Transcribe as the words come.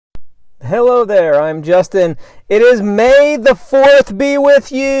Hello there, I'm Justin. It is May the 4th be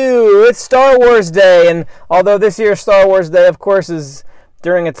with you. It's Star Wars Day, and although this year's Star Wars Day, of course, is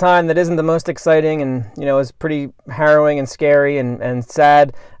during a time that isn't the most exciting and, is pretty harrowing and scary and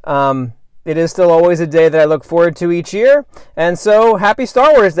sad, it is still always a day that I look forward to each year. And so, happy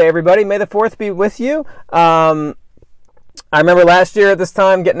Star Wars Day, everybody. May the 4th be with you. I remember last year at this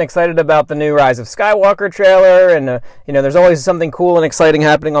time getting excited about the new Rise of Skywalker trailer, and there's always something cool and exciting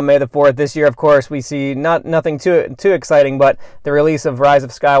happening on May the 4th. This year, of course, we see nothing too exciting, but the release of Rise of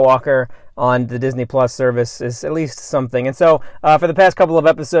Skywalker on the Disney Plus service is at least something. And so, for the past couple of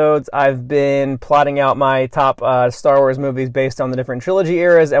episodes, I've been plotting out my top Star Wars movies based on the different trilogy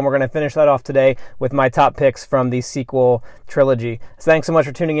eras, and we're going to finish that off today with my top picks from the sequel trilogy. So thanks so much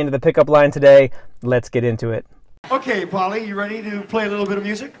for tuning into the pickup line today. Let's get into it. Okay, Polly, you ready to play a little bit of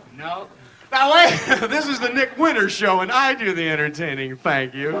music? No. Now wait, this is the Nick Winters Show, and I do the entertaining,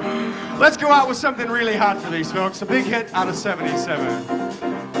 thank you. Let's go out with something really hot for these folks, a big hit out of '77.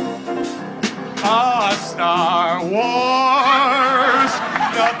 Star Wars,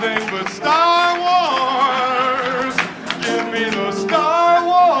 nothing but Star Wars. Give me the Star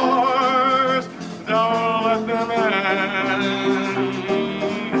Wars, don't let them end.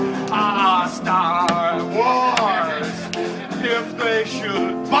 Star Wars, if they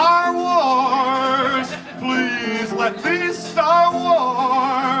should bar wars, please let these Star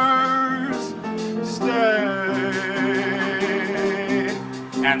Wars stay.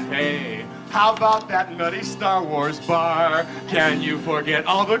 And hey, how about that nutty Star Wars bar? Can you forget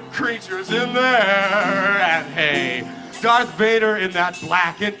all the creatures in there? And hey, Darth Vader in that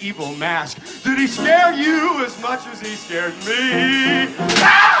black and evil mask, did he scare you as much as he scared me?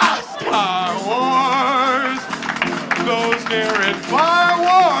 Star Wars, those near and far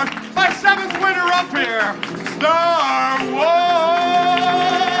war, my seventh winner up here, Star Wars!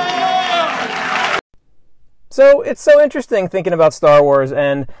 So it's so interesting thinking about Star Wars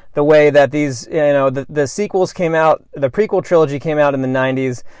and the way that these, the sequels came out, the prequel trilogy came out in the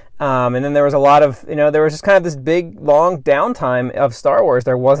 90s, and then there was a lot of, there was just kind of this big, long downtime of Star Wars.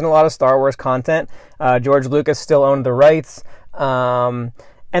 There wasn't a lot of Star Wars content. George Lucas still owned the rights.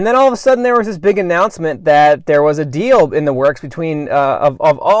 And then all of a sudden there was this big announcement that there was a deal in the works between, of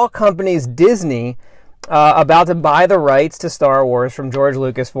all companies, Disney, about to buy the rights to Star Wars from George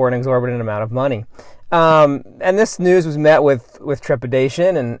Lucas for an exorbitant amount of money. And this news was met with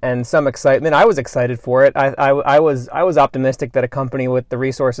trepidation and some excitement. I was excited for it. I was optimistic that a company with the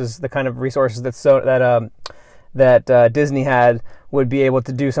resources, the kind of resources that Disney had, would be able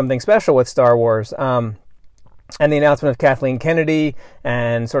to do something special with Star Wars. And the announcement of Kathleen Kennedy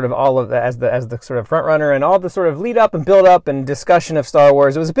and sort of all of the, as the sort of front runner, and all the sort of lead up and build up and discussion of Star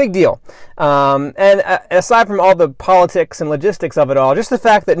Wars, it was a big deal. And aside from all the politics and logistics of it all, just the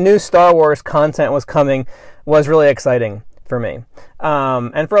fact that new Star Wars content was coming was really exciting for me,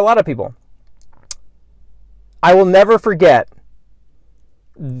 and for a lot of people. I will never forget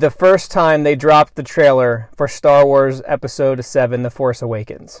the first time they dropped the trailer for Star Wars Episode 7, The Force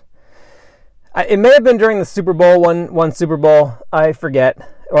Awakens. It may have been during the Super Bowl, one Super Bowl, I forget,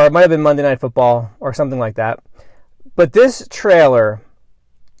 or it might have been Monday Night Football or something like that. But this trailer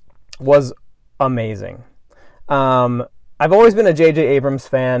was amazing. I've always been a J.J. Abrams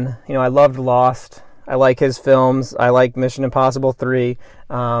fan. I loved Lost. I like his films. I like Mission Impossible 3,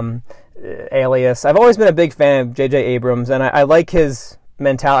 Alias. I've always been a big fan of J.J. Abrams, and I like his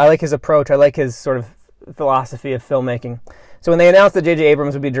mentality. I like his approach. I like his sort of philosophy of filmmaking. So when they announced that J.J.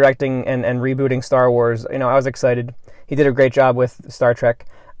 Abrams would be directing and rebooting Star Wars, I was excited. He did a great job with Star Trek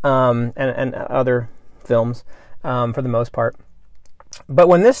and other films for the most part. But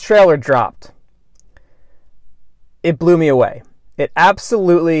when this trailer dropped, it blew me away. It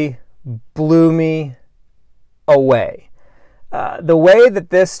absolutely blew me away. The way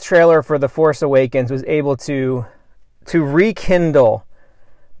that this trailer for The Force Awakens was able to rekindle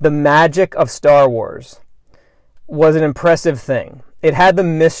the magic of Star Wars was an impressive thing. It had the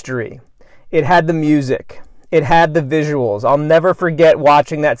mystery. It had the music. It had the visuals. I'll never forget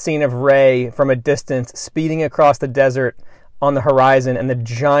watching that scene of Rey from a distance speeding across the desert on the horizon and the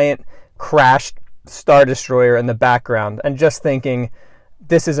giant crashed Star Destroyer in the background, and just thinking,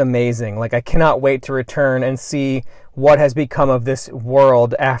 this is amazing. Like, I cannot wait to return and see what has become of this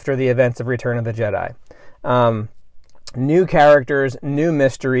world after the events of Return of the Jedi. New characters, new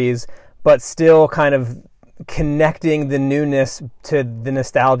mysteries, but still kind of connecting the newness to the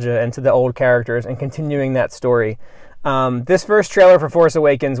nostalgia and to the old characters and continuing that story. This first trailer for Force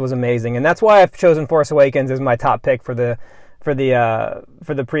Awakens was amazing, and that's why I've chosen Force Awakens as my top pick for the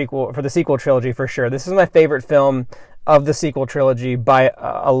sequel trilogy for sure. This is my favorite film of the sequel trilogy by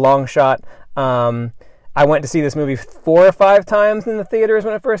a long shot. I went to see this movie 4 or 5 times in the theaters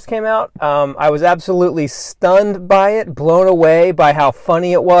when it first came out. I was absolutely stunned by it, blown away by how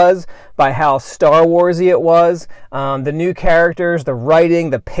funny it was, by how Star Warsy it was. The new characters, the writing,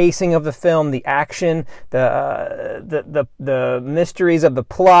 the pacing of the film, the action, the mysteries of the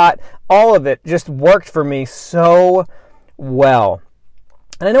plot, all of it just worked for me so well.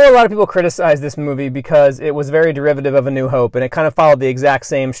 And I know a lot of people criticize this movie because it was very derivative of A New Hope, and it kind of followed the exact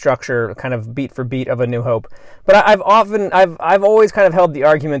same structure, kind of beat for beat of A New Hope. But I've always kind of held the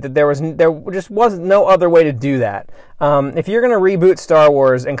argument that there just wasn't no other way to do that. If you're going to reboot Star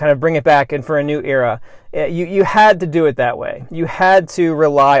Wars and kind of bring it back in for a new era, you had to do it that way. You had to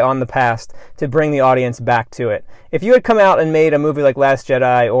rely on the past to bring the audience back to it. If you had come out and made a movie like Last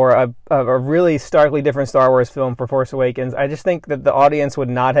Jedi or a really starkly different Star Wars film for Force Awakens, I just think that the audience would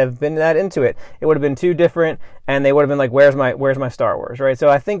not have been that into it. It would have been too different, and they would have been like, "Where's my Star Wars?" Right? So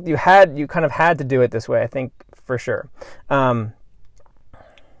I think you kind of had to do it this way. I think for sure.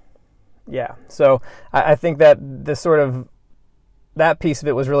 Yeah. So I think that that piece of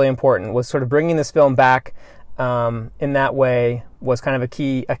it was really important. Was sort of bringing this film back in that way was kind of a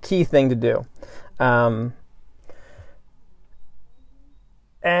key thing to do.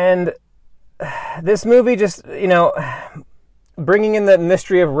 And this movie just, bringing in the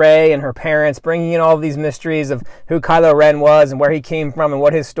mystery of Rey and her parents, bringing in all of these mysteries of who Kylo Ren was and where he came from and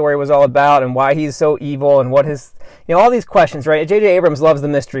what his story was all about and why he's so evil and what his, all these questions, right? J.J. Abrams loves the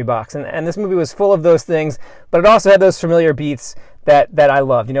mystery box, and this movie was full of those things, but it also had those familiar beats that I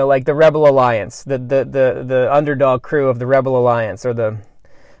loved, like the Rebel Alliance, the underdog crew of the Rebel Alliance, or the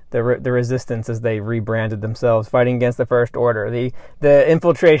Resistance, as they rebranded themselves, fighting against the First Order, the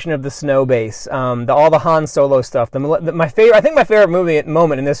infiltration of the snow base, all the Han Solo stuff. I think my favorite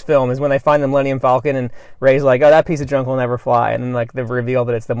moment in this film is when they find the Millennium Falcon and Rey's like, "Oh, that piece of junk will never fly," and then they reveal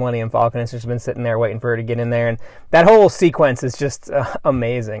that it's the Millennium Falcon. It's just been sitting there waiting for her to get in there, and that whole sequence is just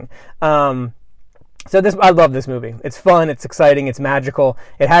amazing. So I love this movie. It's fun, it's exciting, it's magical.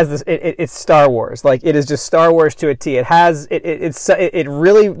 It has this. It's Star Wars. Like, it is just Star Wars to a T. They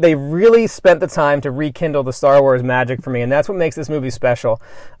really spent the time to rekindle the Star Wars magic for me, and that's what makes this movie special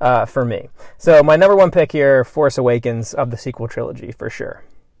for me. So my number one pick here, Force Awakens of the sequel trilogy, for sure.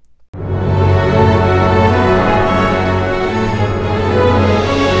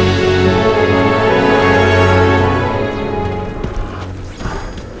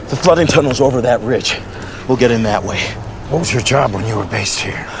 The flooding tunnel's over that ridge. We'll get in that way. What was your job when you were based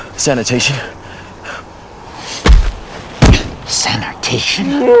here? Sanitation. Sanitation?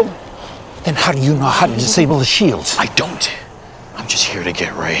 Then how do you know how to disable the shields? I don't. I'm just here to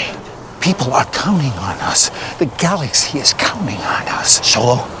get Rey. People are counting on us. The galaxy is counting on us.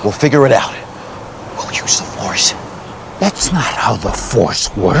 Solo, we'll figure it out. We'll use the Force. That's not how the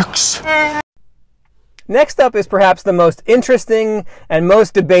Force works. Next up is perhaps the most interesting and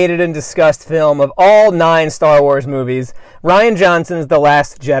most debated and discussed film of all 9 Star Wars movies, Rian Johnson's The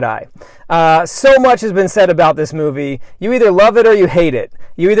Last Jedi. So much has been said about this movie. You either love it or you hate it.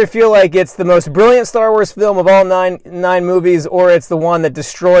 You either feel like it's the most brilliant Star Wars film of all nine movies, or it's the one that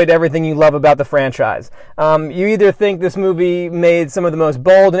destroyed everything you love about the franchise. You either think this movie made some of the most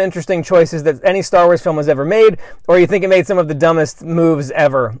bold and interesting choices that any Star Wars film has ever made, or you think it made some of the dumbest moves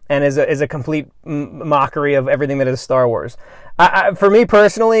ever and is a complete mockery of everything that is Star Wars. For me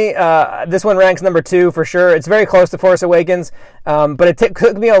personally, this one ranks number 2 for sure. It's very close to Force Awakens, but it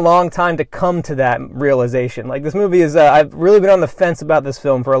took me a long time to come to that realization. Like, this movie is, I've really been on the fence about this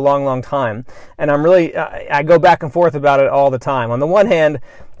film for a long, long time, and I go back and forth about it all the time. On the one hand,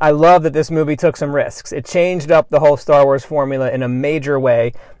 I love that this movie took some risks. It changed up the whole Star Wars formula in a major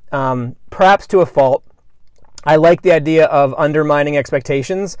way, perhaps to a fault. I like the idea of undermining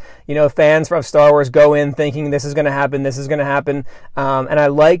expectations. Fans of Star Wars go in thinking this is going to happen, and I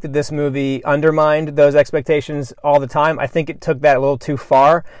like that this movie undermined those expectations all the time. I think it took that a little too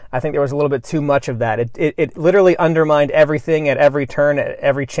far. I think there was a little bit too much of that. It literally undermined everything at every turn, at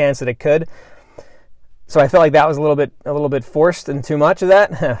every chance that it could. So I felt like that was a little bit forced and too much of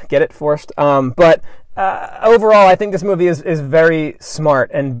that. Get it? Forced. But overall, I think this movie is very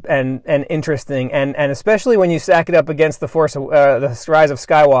smart and interesting, and especially when you stack it up against the Rise of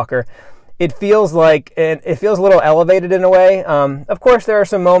Skywalker, it feels a little elevated in a way. Of course, there are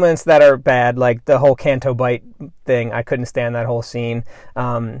some moments that are bad, like the whole Canto Bight thing. I couldn't stand that whole scene.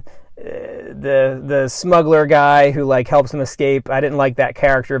 The smuggler guy who helps him escape, I didn't like that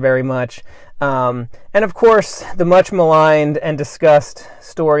character very much. And of course, the much maligned and discussed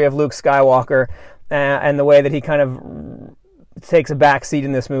story of Luke Skywalker, and the way that he kind of takes a back seat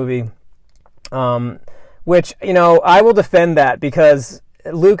in this movie, which, you know, I will defend that because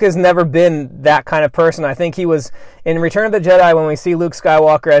Luke has never been that kind of person. I think he was in Return of the Jedi, when we see Luke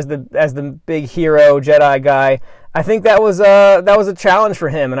Skywalker as the big hero Jedi guy. I think that was a challenge for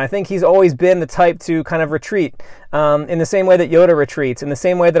him, and I think he's always been the type to kind of retreat in the same way that Yoda retreats, in the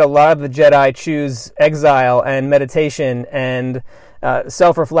same way that a lot of the Jedi choose exile and meditation and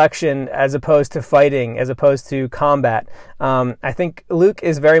self-reflection as opposed to fighting, as opposed to combat. I think Luke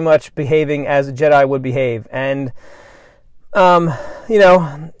is very much behaving as a Jedi would behave, and you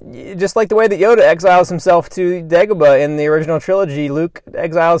know, just like the way that Yoda exiles himself to Dagobah in the original trilogy, Luke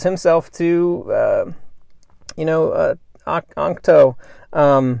exiles himself to Ahch-To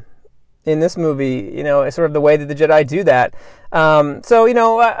in this movie, you know, sort of the way that the Jedi do that. So, you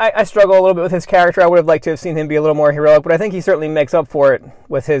know, I struggle a little bit with his character. I would have liked to have seen him be a little more heroic, but I think he certainly makes up for it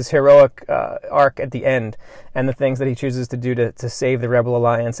with his heroic arc at the end and the things that he chooses to do to save the Rebel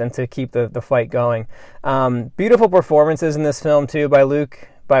Alliance and to keep the fight going. Beautiful performances in this film, too, by Luke,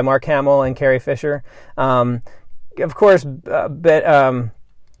 by Mark Hamill and Carrie Fisher. Of course,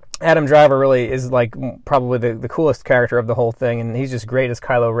 Adam Driver really is like probably the coolest character of the whole thing, and he's just great as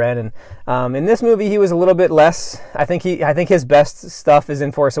Kylo Ren. And in this movie, he was a little bit less. I think his best stuff is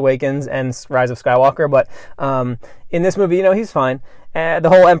in Force Awakens and Rise of Skywalker, but in this movie, you know, he's fine. The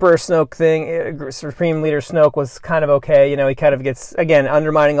whole Emperor Snoke thing, Supreme Leader Snoke, was kind of okay. You know, he kind of gets, again,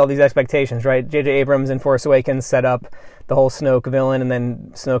 undermining all these expectations, right? J.J. Abrams in Force Awakens set up the whole Snoke villain, and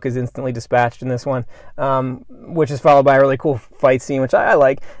then Snoke is instantly dispatched in this one, which is followed by a really cool fight scene, which I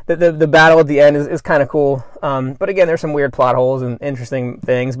like. The battle at the end is kind of cool. But again, there's some weird plot holes and interesting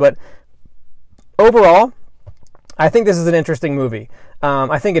things. But overall, I think this is an interesting movie.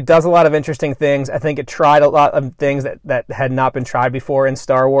 I think it does a lot of interesting things. I think it tried a lot of things that had not been tried before in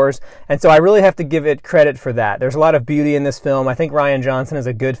Star Wars. And so I really have to give it credit for that. There's a lot of beauty in this film. I think Rian Johnson is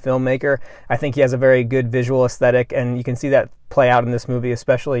a good filmmaker. I think he has a very good visual aesthetic, and you can see that play out in this movie,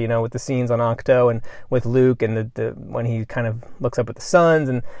 especially, you know, with the scenes on Ahch-To and with Luke, and the when he kind of looks up at the suns,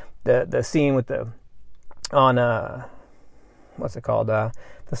 and the scene with what's it called? The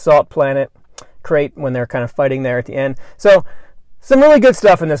Salt Planet Crate, when they're kind of fighting there at the end. So some really good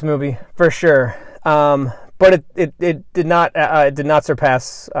stuff in this movie for sure. But it did not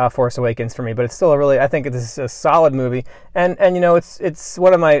surpass Force Awakens for me. But it's still I think it's a solid movie. And you know, it's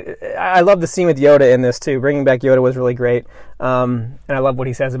one of my. I love the scene with Yoda in this too. Bringing back Yoda was really great. And I love what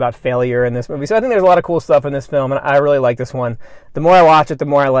he says about failure in this movie. So I think there's a lot of cool stuff in this film, and I really like this one. The more I watch it, the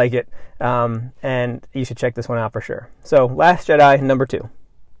more I like it. And you should check this one out for sure. So, Last Jedi, number 2.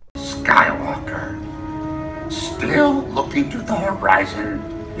 Skywalker, still looking to the horizon.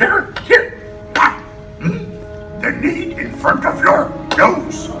 Here. Ah, the need in front of your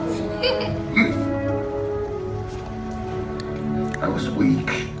nose. I was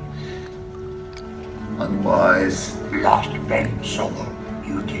weak, unwise, lost Ben Solo.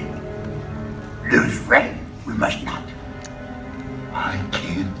 You did. Lose Rey. We must not. I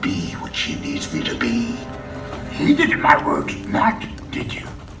can't be what she needs me to be. Heeded my words, not did you?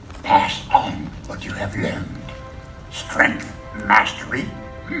 Pass on what you have learned. Strength, mastery,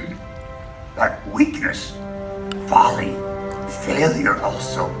 but weakness, folly, failure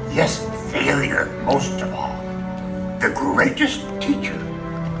also. Yes, failure most of all. The greatest teacher,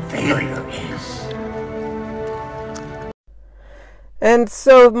 failure is. And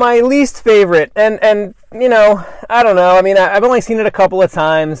so my least favorite, and you know, I don't know. I mean, I've only seen it a couple of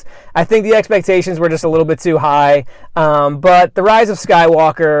times. I think the expectations were just a little bit too high. But The Rise of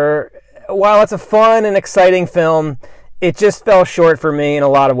Skywalker, while it's a fun and exciting film, it just fell short for me in a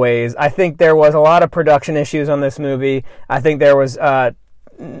lot of ways. I think there was a lot of production issues on this movie. I think there was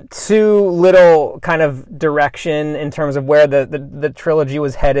too little kind of direction in terms of where the trilogy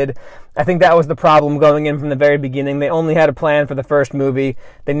was headed. I think that was the problem going in from the very beginning. They only had a plan for the first movie.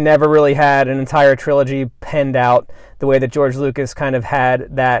 They never really had an entire trilogy penned out the way that George Lucas kind of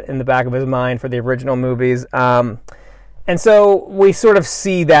had that in the back of his mind for the original movies. And so we sort of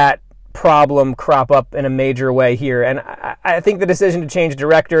see that problem crop up in a major way here. And I think the decision to change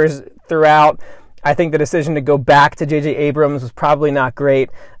directors throughout, I think the decision to go back to J.J. Abrams was probably not great.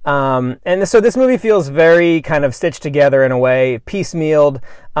 And so this movie feels very kind of stitched together in a way, piecemealed.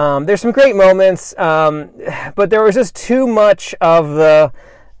 There's some great moments, but there was just too much a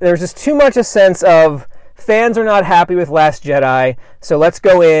sense of fans are not happy with Last Jedi, so let's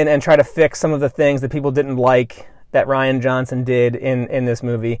go in and try to fix some of the things that people didn't like that Rian Johnson did in this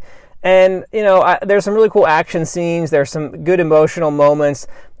movie. And, you know, there's some really cool action scenes. There's some good emotional moments.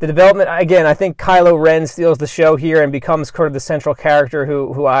 The development, again, I think Kylo Ren steals the show here and becomes sort of the central character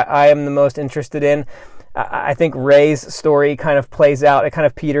who I am the most interested in. I think Rey's story kind of plays out. It kind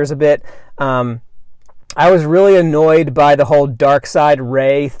of peters a bit. I was really annoyed by the whole dark side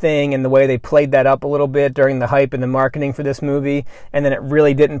Rey thing and the way they played that up a little bit during the hype and the marketing for this movie, and then it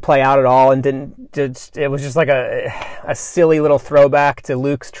really didn't play out at all, and it was just like a silly little throwback to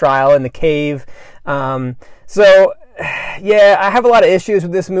Luke's trial in the cave. So yeah, I have a lot of issues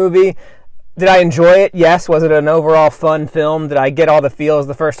with this movie. Did I enjoy it? Yes. Was it an overall fun film? Did I get all the feels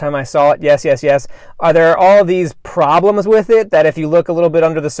the first time I saw it? Yes, yes, yes. Are there all these problems with it that if you look a little bit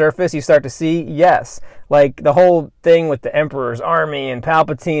under the surface, you start to see? Yes. Like the whole thing with the Emperor's army and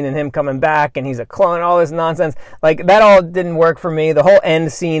Palpatine and him coming back and he's a clone, all this nonsense. Like that all didn't work for me. The whole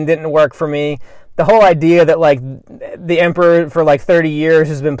end scene didn't work for me. The whole idea that like the Emperor for like 30 years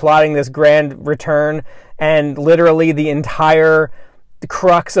has been plotting this grand return and literally the entire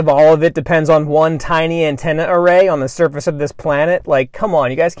crux of all of it depends on one tiny antenna array on the surface of this planet. Like, come on,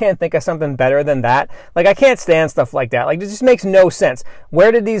 you guys can't think of something better than that? Like, I can't stand stuff like that. Like, it just makes no sense.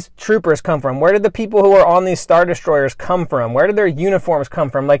 Where did these troopers come from? Where did the people who are on these Star Destroyers come from? Where did their uniforms come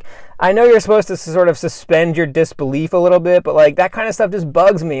from? Like, I know you're supposed to sort of suspend your disbelief a little bit, but like, that kind of stuff just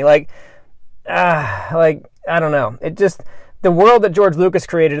bugs me. Like, I don't know. It just... The world that George Lucas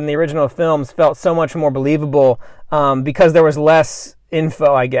created in the original films felt so much more believable because there was less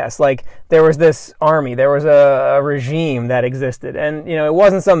info, I guess. Like, there was this army, there was a regime that existed, and, you know, it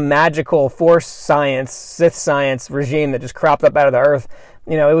wasn't some magical Force science, Sith science regime that just cropped up out of the earth.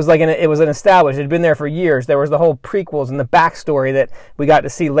 You know, it was like it was an established, it had been there for years. There was the whole prequels and the backstory that we got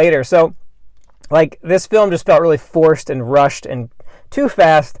to see later. So, like, this film just felt really forced and rushed and too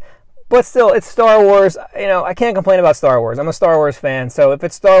fast. But still, it's Star Wars. You know, I can't complain about Star Wars. I'm a Star Wars fan, so if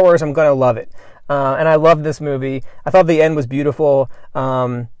it's Star Wars, I'm going to love it. And I loved this movie. I thought the end was beautiful.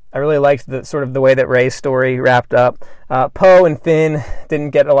 I really liked the sort of the way that Rey's story wrapped up. Poe and Finn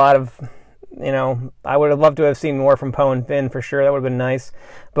didn't get a lot of, you know, I would have loved to have seen more from Poe and Finn for sure. That would have been nice.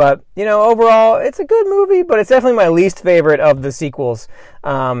 But, you know, overall, it's a good movie, but it's definitely my least favorite of the sequels.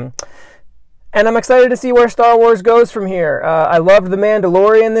 And I'm excited to see where Star Wars goes from here. I loved The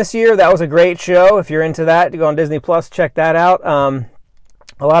Mandalorian this year. That was a great show. If you're into that, go on Disney Plus, check that out.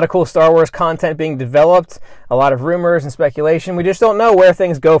 A lot of cool Star Wars content being developed, a lot of rumors and speculation. We just don't know where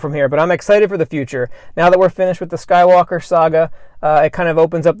things go from here, but I'm excited for the future. Now that we're finished with the Skywalker saga, it kind of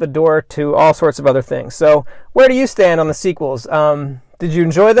opens up the door to all sorts of other things. So where do you stand on the sequels? Did you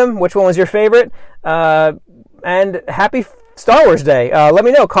enjoy them? Which one was your favorite? And happy Star Wars Day. Let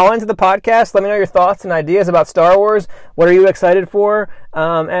me know. Call into the podcast. Let me know your thoughts and ideas about Star Wars. What are you excited for?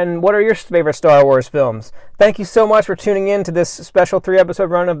 And what are your favorite Star Wars films? Thank you so much for tuning in to this special 3-episode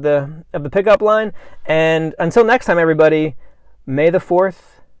run of the Pickup Line. And until next time, everybody, may the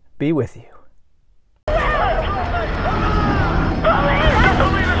 4th be with you.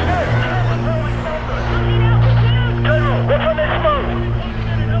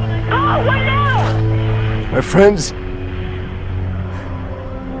 My friends,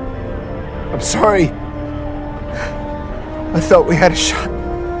 I'm sorry. I thought we had a shot.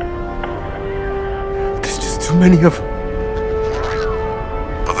 There's just too many of them.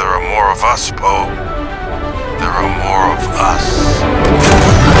 But there are more of us, Poe. There are more of us.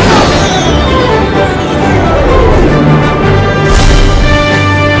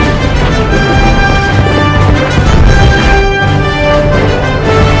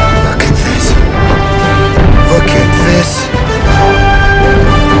 Look at this. Look at this.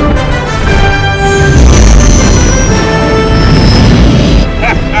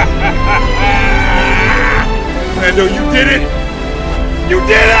 Lando, you did it! You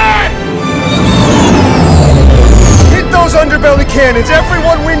did it! Hit those underbelly cannons!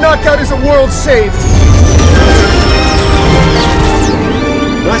 Everyone we knock out is a world saved!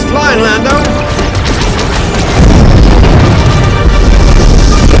 Nice flying, Lando!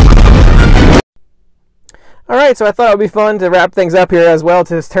 Alright, so I thought it would be fun to wrap things up here as well,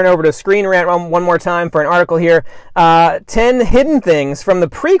 to just turn over to Screen Rant one more time for an article here. 10 hidden things from the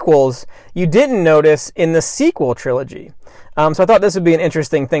prequels you didn't notice in the sequel trilogy. So I thought this would be an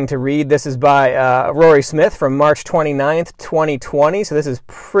interesting thing to read. This is by Rory Smith from March 29th, 2020, so this is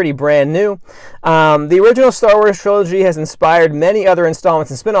pretty brand new. The original Star Wars trilogy has inspired many other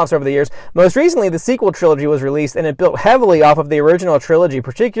installments and spin-offs over the years. Most recently, the sequel trilogy was released, and it built heavily off of the original trilogy,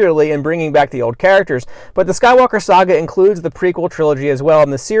 particularly in bringing back the old characters. But the Skywalker saga includes the prequel trilogy as well,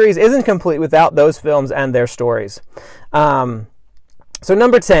 and the series isn't complete without those films and their stories. So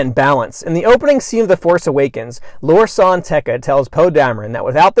number 10, balance. In the opening scene of The Force Awakens, Lor San Tekka tells Poe Dameron that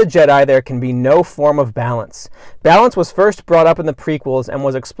without the Jedi there can be no form of balance. Balance was first brought up in the prequels and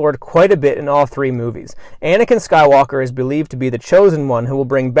was explored quite a bit in all 3 movies. Anakin Skywalker is believed to be the chosen one who will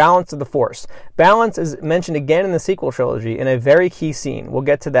bring balance to the Force. Balance is mentioned again in the sequel trilogy in a very key scene. We'll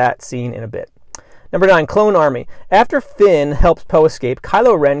get to that scene in a bit. Number 9, Clone Army. After Finn helps Poe escape,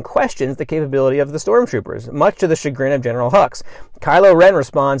 Kylo Ren questions the capability of the stormtroopers, much to the chagrin of General Hux. Kylo Ren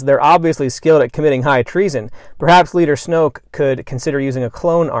responds, they're obviously skilled at committing high treason. Perhaps Leader Snoke could consider using a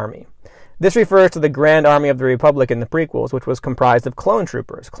clone army. This refers to the Grand Army of the Republic in the prequels, which was comprised of clone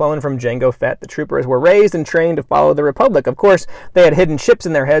troopers. Cloned from Jango Fett, the troopers were raised and trained to follow the Republic. Of course, they had hidden chips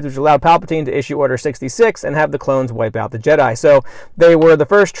in their heads, which allowed Palpatine to issue Order 66 and have the clones wipe out the Jedi. So they were the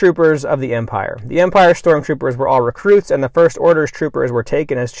first troopers of the Empire. The Empire stormtroopers were all recruits, and the First Order's troopers were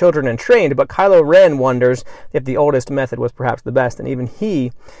taken as children and trained, but Kylo Ren wonders if the oldest method was perhaps the best, and even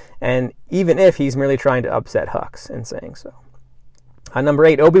if he's merely trying to upset Hux in saying so. Number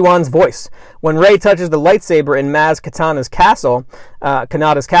 8, Obi-Wan's voice. When Rey touches the lightsaber in Maz Kanata's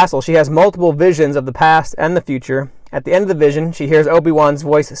castle, she has multiple visions of the past and the future. At the end of the vision, she hears Obi-Wan's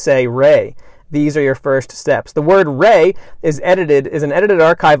voice say, Rey, these are your first steps. The word Rey is an edited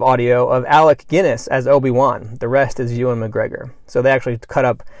archive audio of Alec Guinness as Obi-Wan. The rest is Ewan McGregor. So they actually cut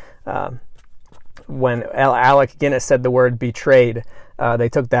up when Alec Guinness said the word betrayed. They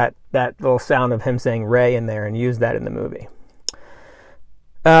took that little sound of him saying Rey in there and used that in the movie.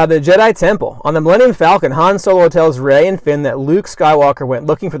 The Jedi Temple. On the Millennium Falcon, Han Solo tells Rey and Finn that Luke Skywalker went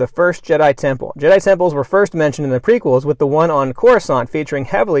looking for the first Jedi Temple. Jedi Temples were first mentioned in the prequels, with the one on Coruscant featuring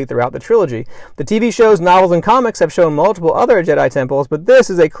heavily throughout the trilogy. The TV shows, novels, and comics have shown multiple other Jedi Temples, but this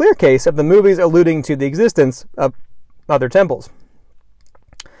is a clear case of the movies alluding to the existence of other temples.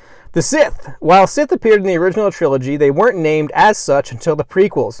 The Sith. While Sith appeared in the original trilogy, they weren't named as such until the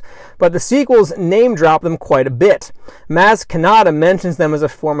prequels, but the sequels name-drop them quite a bit. Maz Kanata mentions them as a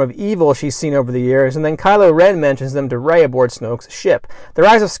form of evil she's seen over the years, and then Kylo Ren mentions them to Rey aboard Snoke's ship. The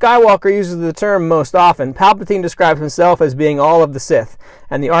Rise of Skywalker uses the term most often. Palpatine describes himself as being all of the Sith,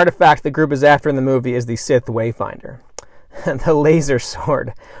 and the artifact the group is after in the movie is the Sith Wayfinder. The laser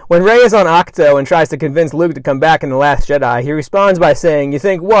sword. When Rey is on Ahch-To and tries to convince Luke to come back in The Last Jedi, he responds by saying, "You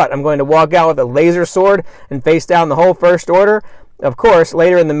think what? I'm going to walk out with a laser sword and face down the whole First Order?" Of course,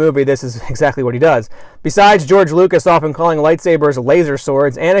 later in the movie, this is exactly what he does. Besides George Lucas often calling lightsabers laser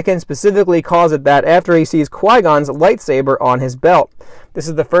swords, Anakin specifically calls it that after he sees Qui-Gon's lightsaber on his belt. This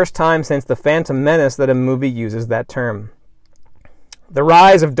is the first time since The Phantom Menace that a movie uses that term. The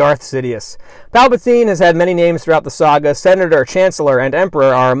rise of Darth Sidious. Palpatine has had many names throughout the saga. Senator, Chancellor, and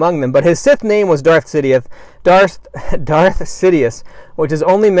Emperor are among them, but his Sith name was Darth Sidious, which is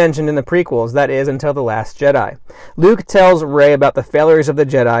only mentioned in the prequels, that is, until The Last Jedi. Luke tells Rey about the failures of the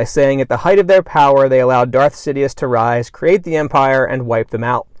Jedi, saying at the height of their power they allowed Darth Sidious to rise, create the Empire, and wipe them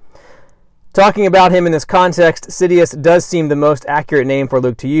out. Talking about him in this context, Sidious does seem the most accurate name for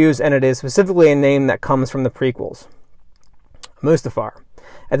Luke to use, and it is specifically a name that comes from the prequels. Mustafar.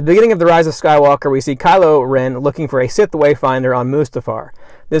 At the beginning of The Rise of Skywalker, we see Kylo Ren looking for a Sith Wayfinder on Mustafar.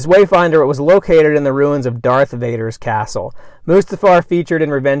 This Wayfinder was located in the ruins of Darth Vader's castle. Mustafar featured in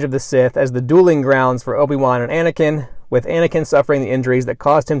Revenge of the Sith as the dueling grounds for Obi-Wan and Anakin, with Anakin suffering the injuries that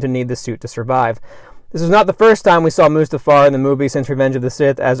caused him to need the suit to survive. This was not the first time we saw Mustafar in the movie since Revenge of the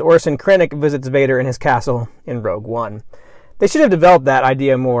Sith, as Orson Krennic visits Vader in his castle in Rogue One. They should have developed that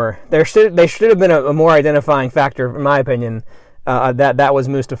idea more. They should have been a more identifying factor, in my opinion, that was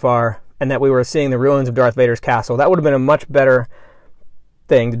Mustafar, and that we were seeing the ruins of Darth Vader's castle. That would have been a much better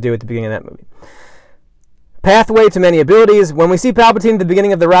thing to do at the beginning of that movie. Pathway to many abilities. When we see Palpatine at the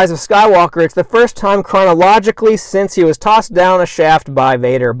beginning of The Rise of Skywalker, it's the first time chronologically since he was tossed down a shaft by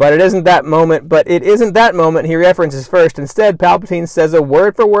Vader. But it isn't that moment he references first. Instead, Palpatine says a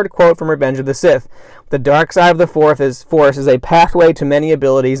word-for-word quote from Revenge of the Sith. The dark side of the Force is a pathway to many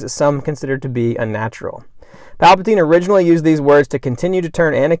abilities some consider to be unnatural. Palpatine originally used these words to continue to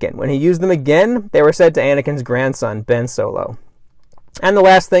turn Anakin. When he used them again, they were said to Anakin's grandson, Ben Solo. And the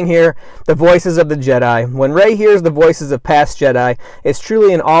last thing here, the voices of the Jedi. When Rey hears the voices of past Jedi, it's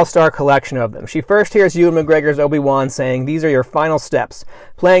truly an all-star collection of them. She first hears Ewan McGregor's Obi-Wan saying, "These are your final steps,"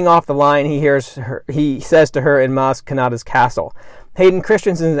 playing off the line he says to her in Maz Kanata's castle. Hayden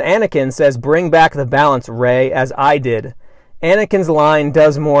Christensen's Anakin says, "Bring back the balance, Rey, as I did." Anakin's line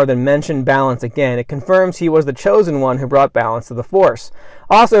does more than mention balance again. It confirms he was the chosen one who brought balance to the Force.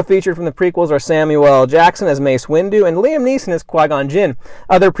 Also featured from the prequels are Samuel L. Jackson as Mace Windu and Liam Neeson as Qui-Gon Jinn.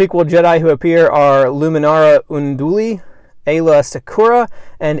 Other prequel Jedi who appear are Luminara Unduli, Ayla Secura,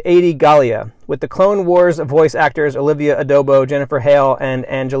 and Adi Gallia, with the Clone Wars voice actors Olivia Adobo, Jennifer Hale, and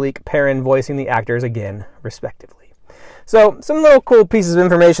Angelique Perrin voicing the actors again, respectively. So, some little cool pieces of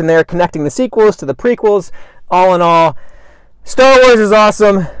information there connecting the sequels to the prequels. All in all, Star Wars is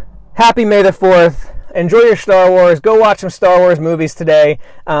awesome. Happy May the 4th. Enjoy your Star Wars. Go watch some Star Wars movies today.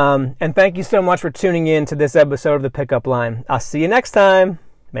 And thank you so much for tuning in to this episode of The Pickup Line. I'll see you next time.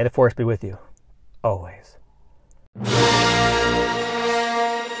 May the Force be with you. always.